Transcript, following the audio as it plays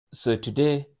So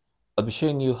today I'll be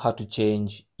showing you how to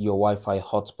change your Wi-Fi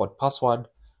hotspot password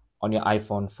on your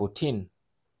iPhone 14.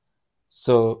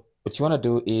 So what you want to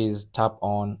do is tap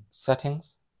on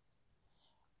settings,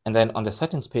 and then on the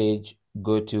settings page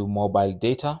go to mobile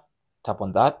data, tap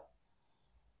on that,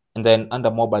 and then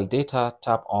under mobile data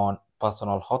tap on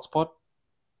personal hotspot.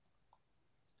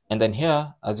 And then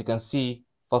here, as you can see,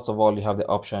 first of all you have the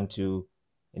option to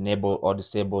enable or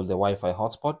disable the Wi-Fi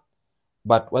hotspot.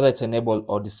 But whether it's enabled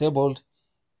or disabled,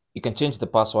 you can change the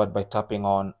password by tapping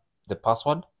on the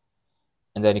password,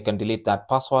 and then you can delete that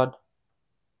password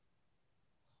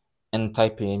and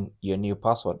type in your new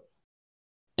password.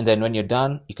 And then when you're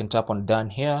done, you can tap on done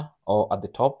here or at the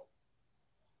top,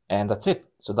 and that's it.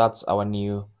 So that's our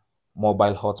new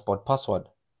mobile hotspot password.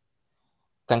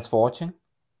 Thanks for watching.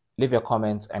 Leave your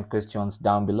comments and questions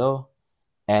down below,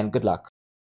 and good luck.